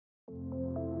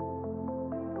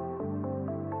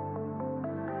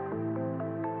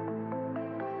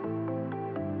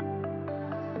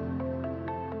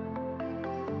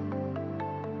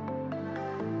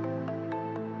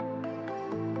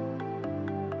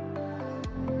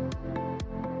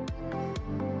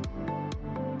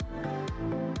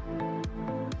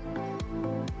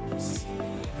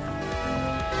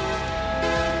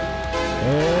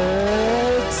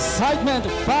excitement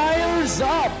fires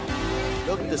up.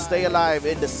 Looking to stay alive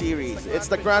in the series.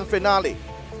 It's the grand finale.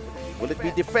 Will it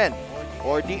be defend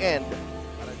or the end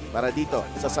para dito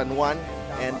sa San Juan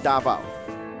and Davao?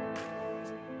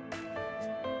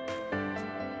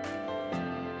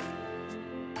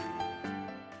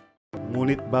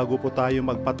 Ngunit bago po tayo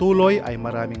magpatuloy ay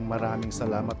maraming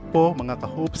salamat po mga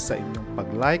ka-hoops sa inyong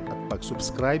pag-like at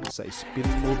pag-subscribe sa Spin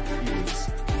Move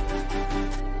PH.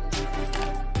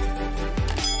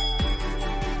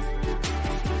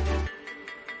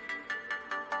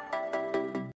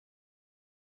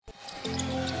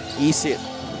 Isip.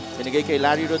 Binigay kay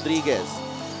Larry Rodriguez.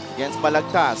 Against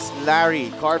Balagtas. Larry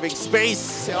carving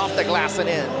space off the glass and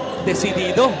in.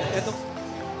 Decidido.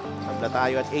 Tabla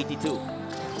tayo at 82.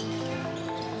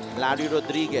 Larry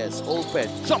Rodriguez open.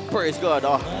 Jumper is good.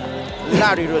 Oh,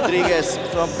 Larry Rodriguez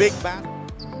from big back.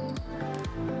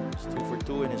 He's 2 for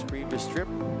 2 in his previous trip.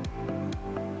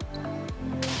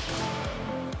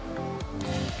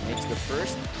 Makes the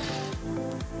first.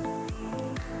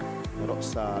 Pero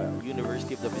sa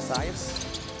University of the Visayas.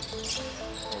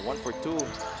 1 for 2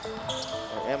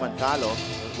 for Eman Calo.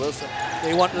 Wilson.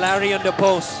 They want Larry on the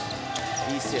post.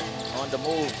 Isip on the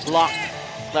move. Blocked.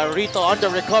 Clarito on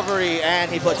the recovery, and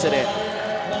he puts it in.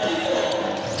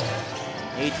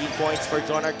 18 points for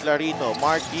Jonard Clarito.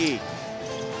 Mark Yee.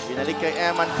 Binalik kay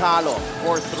Eman Calo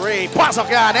for 3.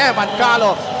 Pasok yan, Eman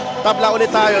Calo. Tabla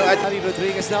ulit tayo. Larry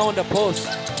Rodriguez now on the post.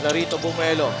 Clarito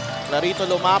bumelo. Clarito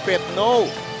lumapit. No.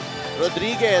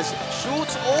 Rodriguez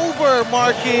shoots over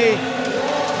Marky.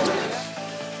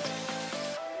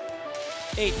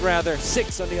 8 rather.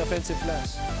 6 on the offensive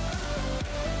glass.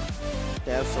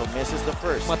 Telso misses the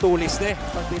first. Matulis na eh.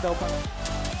 Pag bitaw pa.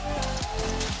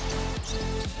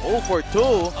 0 for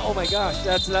 2. Oh my gosh,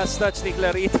 that's last touch ni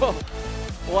Clarito.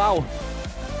 Wow.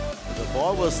 The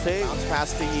ball will stay. Bounce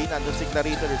pass to Yee. Nandun si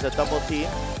Clarito. There's a double team.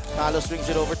 Calo swings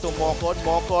it over to Mocon.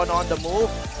 Mocon on the move.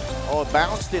 Oh,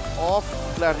 bounced it off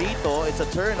Clarito. It's a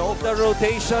turnover. The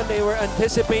rotation, they were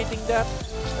anticipating that.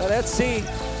 Let's see.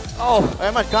 Oh,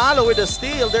 Eman Calo with a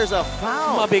steal. There's a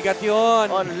foul mabigat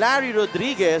yun. on Larry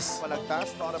Rodriguez.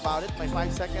 Balagtas, thought about it. May 5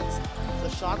 seconds. The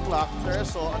shot clock.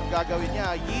 Terso, ano gagawin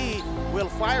niya? Yee will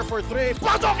fire for 3.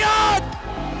 Pasok yan!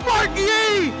 Mark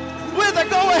Yee with a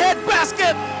go-ahead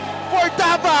basket for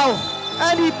Davao.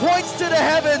 And he points to the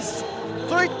heavens.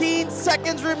 13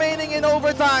 seconds remaining in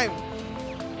overtime.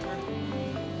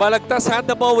 Balagtas had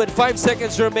the ball with 5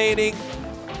 seconds remaining.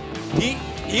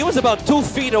 He was about 2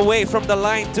 feet away from the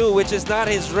line too, which is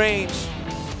not his range.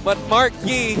 But Mark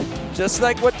Yee, just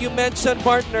like what you mentioned,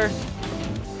 partner,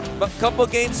 a couple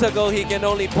games ago, he can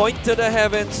only point to the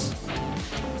heavens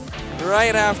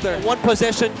right after. 1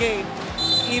 possession gain,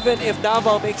 even if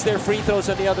Davao makes their free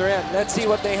throws on the other end. Let's see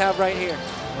what they have right here.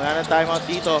 Wala na timeout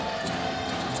dito.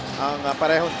 Ang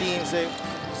parehong teams eh.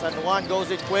 San Juan goes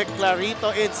in quick.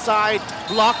 Clarito inside.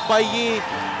 Blocked by Yee.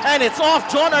 And it's off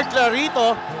Jonard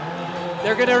Clarito.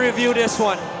 They're gonna review this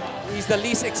one. He's the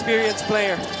least experienced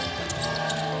player.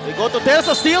 They go to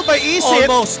Terso, steal by Isip.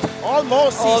 Almost.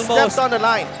 Almost. He steps on the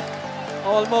line.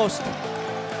 Almost.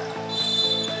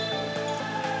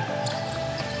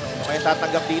 May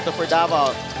tatanggap dito for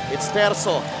Davao. It's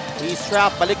Terso. He's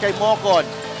trapped. Balik kay Mocon.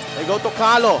 They go to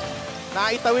Calo.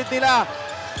 Naitawid nila.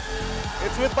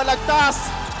 It's with Balagtas.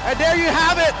 And there you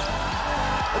have it.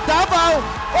 Davao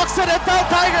Occidental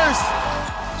Tigers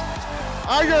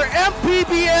are your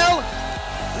MPBL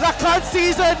LAKAN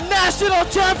season national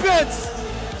champions.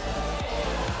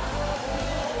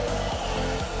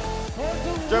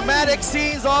 Dramatic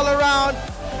scenes all around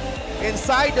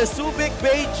inside the Subic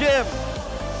Bay Gym.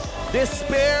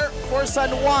 Despair for San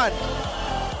Juan.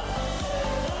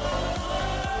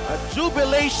 A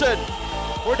jubilation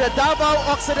for the Davao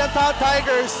Occidental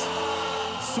Tigers.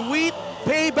 Sweet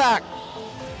payback.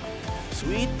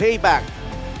 Sweet payback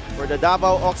for the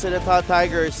Davao Occidental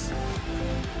Tigers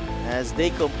as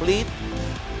they complete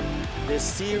this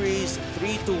series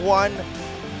 3-1.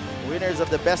 Winners of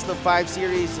the best of 5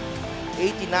 series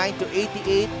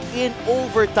 89-88 in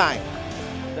overtime.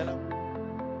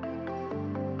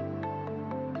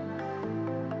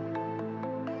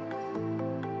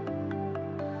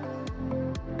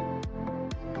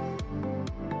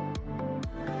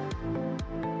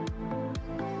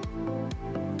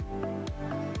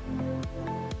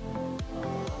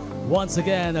 Once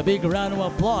again, a big round of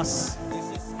applause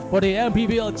for the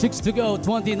MPBL Chicks to Go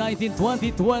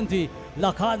 2019-2020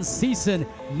 LAKAN season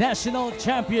national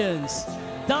champions,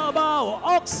 Davao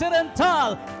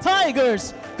Occidental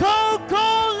Tigers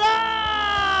Cocolife!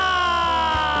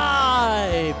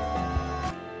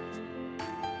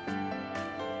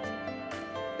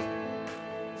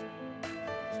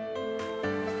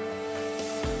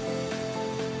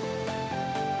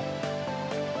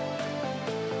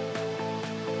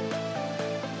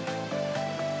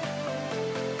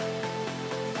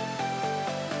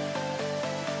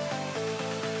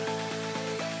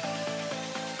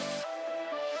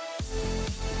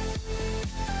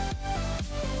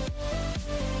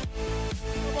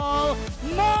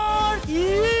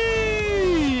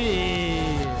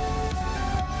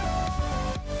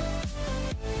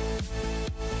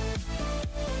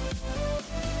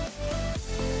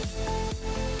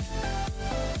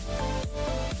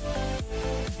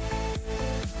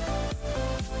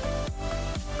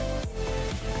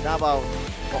 Davao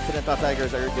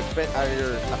Occidental-Tigers are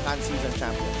your Lakan season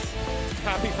champions.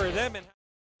 Happy for them. And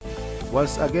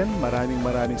Once again,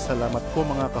 maraming salamat po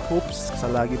mga ka-hoops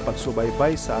sa laging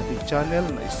pagsubaybay sa ating channel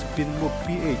na Spin Move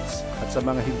PH. At sa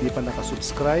mga hindi pa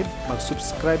nakasubscribe,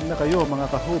 mag-subscribe na kayo mga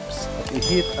ka-hoops at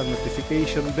i-hit ang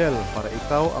notification bell para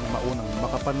ikaw ang maunang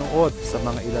makapanood sa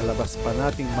mga ilalabas pa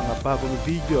nating mga bagong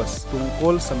videos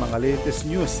tungkol sa mga latest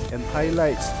news and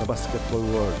highlights sa basketball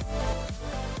world.